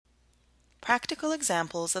Practical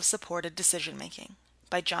Examples of Supported Decision-Making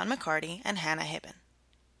by John McCarty and Hannah Hibben.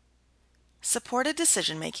 Supported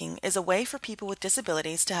decision-making is a way for people with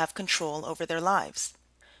disabilities to have control over their lives.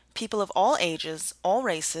 People of all ages, all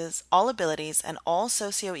races, all abilities, and all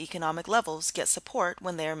socioeconomic levels get support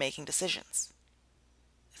when they are making decisions.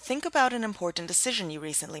 Think about an important decision you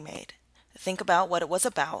recently made. Think about what it was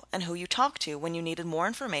about and who you talked to when you needed more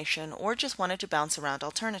information or just wanted to bounce around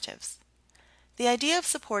alternatives. The idea of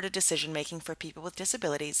supported decision-making for people with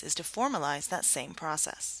disabilities is to formalize that same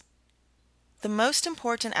process. The most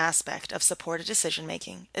important aspect of supported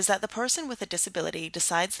decision-making is that the person with a disability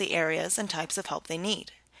decides the areas and types of help they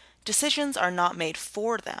need. Decisions are not made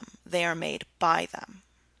for them, they are made by them.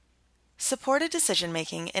 Supported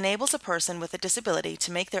decision-making enables a person with a disability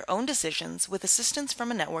to make their own decisions with assistance from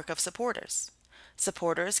a network of supporters.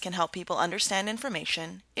 Supporters can help people understand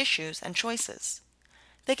information, issues, and choices.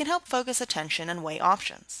 They can help focus attention and weigh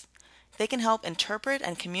options. They can help interpret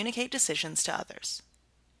and communicate decisions to others.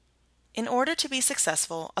 In order to be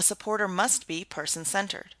successful, a supporter must be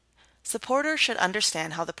person-centered. Supporters should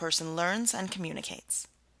understand how the person learns and communicates.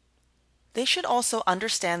 They should also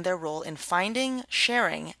understand their role in finding,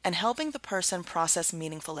 sharing, and helping the person process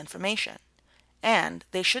meaningful information. And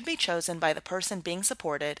they should be chosen by the person being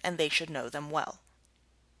supported, and they should know them well.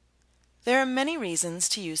 There are many reasons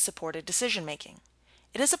to use supported decision-making.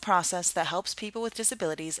 It is a process that helps people with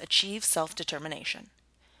disabilities achieve self-determination.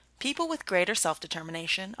 People with greater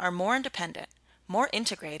self-determination are more independent, more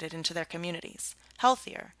integrated into their communities,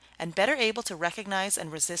 healthier, and better able to recognize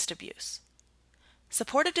and resist abuse.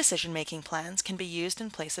 Supported decision-making plans can be used in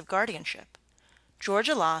place of guardianship.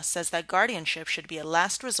 Georgia law says that guardianship should be a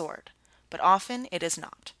last resort, but often it is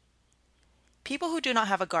not. People who do not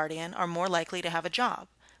have a guardian are more likely to have a job,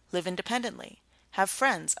 live independently, have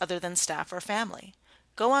friends other than staff or family,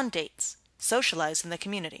 go on dates, socialize in the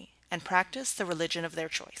community, and practice the religion of their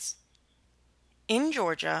choice. In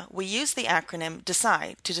Georgia, we use the acronym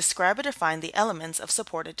DECIDE to describe or define the elements of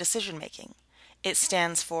supported decision-making. It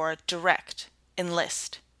stands for direct,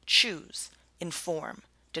 enlist, choose, inform,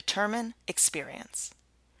 determine, experience.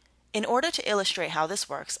 In order to illustrate how this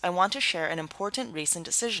works, I want to share an important recent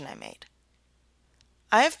decision I made.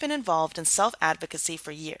 I have been involved in self-advocacy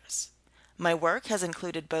for years. My work has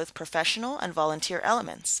included both professional and volunteer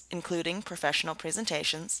elements, including professional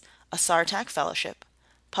presentations, a SARTAC fellowship,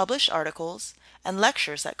 published articles, and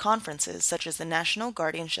lectures at conferences such as the National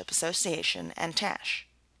Guardianship Association and TASH.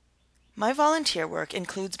 My volunteer work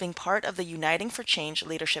includes being part of the Uniting for Change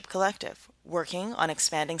Leadership Collective, working on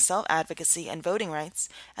expanding self-advocacy and voting rights,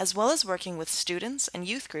 as well as working with students and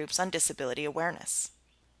youth groups on disability awareness.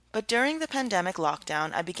 But during the pandemic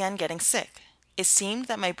lockdown, I began getting sick. It seemed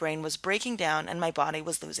that my brain was breaking down and my body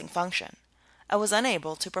was losing function. I was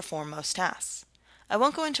unable to perform most tasks. I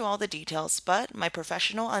won't go into all the details, but my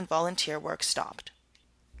professional and volunteer work stopped.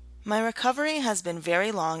 My recovery has been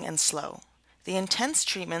very long and slow. The intense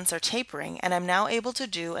treatments are tapering, and I'm now able to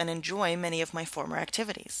do and enjoy many of my former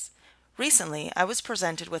activities. Recently, I was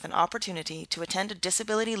presented with an opportunity to attend a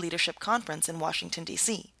disability leadership conference in Washington,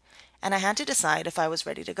 D.C., and I had to decide if I was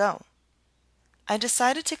ready to go. I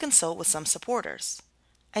decided to consult with some supporters.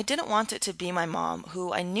 I didn't want it to be my mom,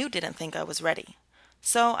 who I knew didn't think I was ready.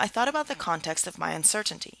 So I thought about the context of my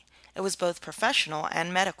uncertainty. It was both professional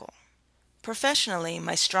and medical. Professionally,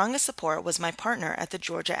 my strongest support was my partner at the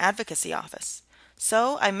Georgia Advocacy Office.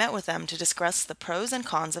 So I met with them to discuss the pros and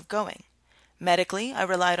cons of going. Medically, I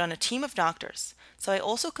relied on a team of doctors, so I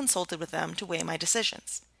also consulted with them to weigh my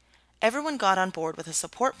decisions. Everyone got on board with a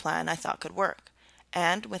support plan I thought could work,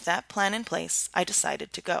 and with that plan in place, I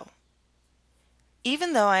decided to go.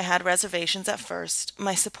 Even though I had reservations at first,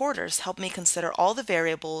 my supporters helped me consider all the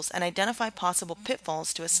variables and identify possible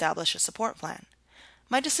pitfalls to establish a support plan.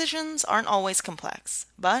 My decisions aren't always complex,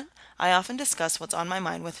 but I often discuss what's on my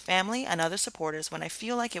mind with family and other supporters when I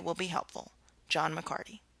feel like it will be helpful. John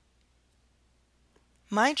McCarty.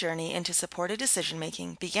 My journey into supported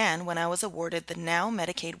decision-making began when I was awarded the Now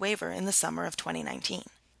Medicaid waiver in the summer of 2019.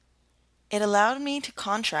 It allowed me to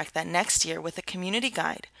contract that next year with a community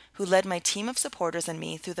guide who led my team of supporters and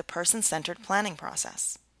me through the person-centered planning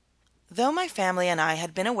process. Though my family and I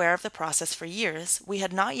had been aware of the process for years, we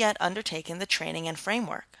had not yet undertaken the training and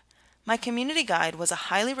framework. My community guide was a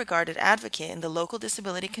highly regarded advocate in the local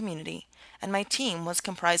disability community, and my team was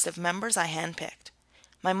comprised of members I handpicked: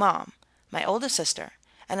 my mom, my older sister,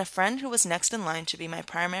 and a friend who was next in line to be my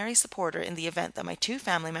primary supporter in the event that my two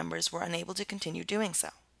family members were unable to continue doing so.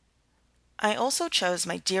 I also chose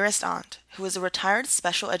my dearest aunt, who is a retired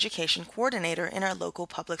special education coordinator in our local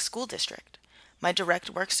public school district, my direct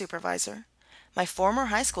work supervisor, my former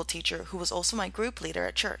high school teacher who was also my group leader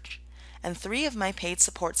at church, and 3 of my paid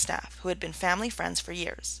support staff who had been family friends for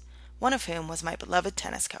years, one of whom was my beloved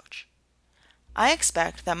tennis coach. I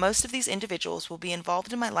expect that most of these individuals will be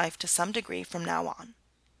involved in my life to some degree from now on.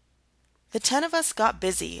 The 10 of us got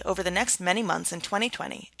busy over the next many months in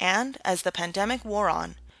 2020, and as the pandemic wore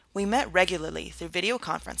on, we met regularly through video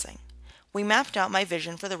conferencing. We mapped out my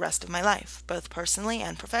vision for the rest of my life, both personally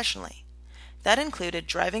and professionally. That included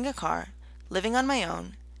driving a car, living on my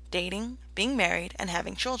own, dating, being married, and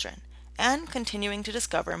having children, and continuing to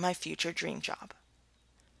discover my future dream job.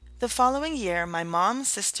 The following year, my mom,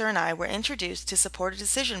 sister, and I were introduced to supported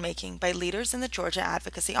decision-making by leaders in the Georgia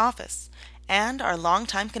Advocacy Office and our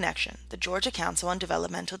longtime connection, the Georgia Council on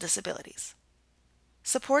Developmental Disabilities.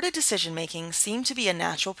 Supported decision-making seemed to be a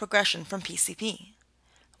natural progression from PCP.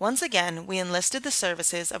 Once again, we enlisted the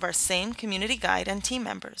services of our same community guide and team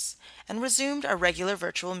members and resumed our regular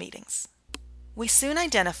virtual meetings. We soon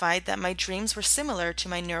identified that my dreams were similar to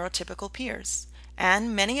my neurotypical peers,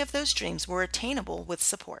 and many of those dreams were attainable with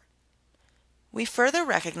support. We further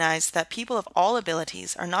recognized that people of all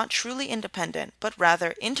abilities are not truly independent, but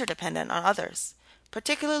rather interdependent on others,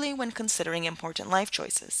 particularly when considering important life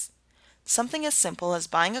choices. Something as simple as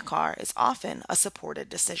buying a car is often a supported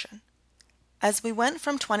decision. As we went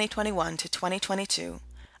from 2021 to 2022,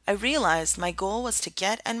 I realized my goal was to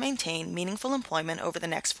get and maintain meaningful employment over the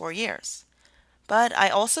next 4 years. But I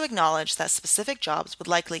also acknowledged that specific jobs would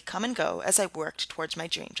likely come and go as I worked towards my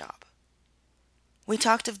dream job. We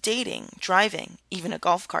talked of dating, driving, even a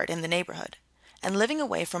golf cart in the neighborhood, and living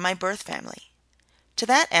away from my birth family. To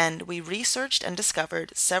that end, we researched and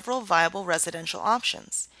discovered several viable residential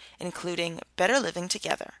options, including Better Living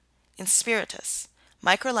Together, Inspiritus,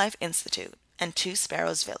 Microlife Institute, and Two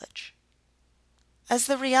Sparrows Village. As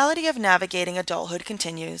the reality of navigating adulthood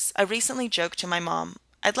continues, I recently joked to my mom,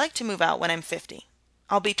 I'd like to move out when I'm 50.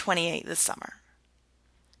 I'll be 28 this summer.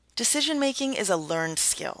 Decision-making is a learned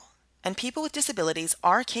skill, and people with disabilities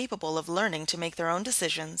are capable of learning to make their own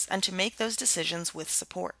decisions and to make those decisions with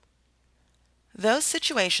support. Those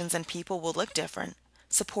situations and people will look different.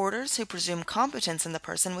 Supporters who presume competence in the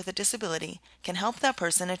person with a disability can help that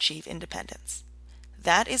person achieve independence.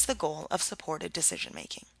 That is the goal of supported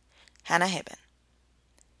decision-making. Hannah Hibben.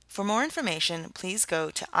 For more information, please go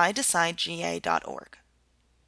to iDecideGA.org.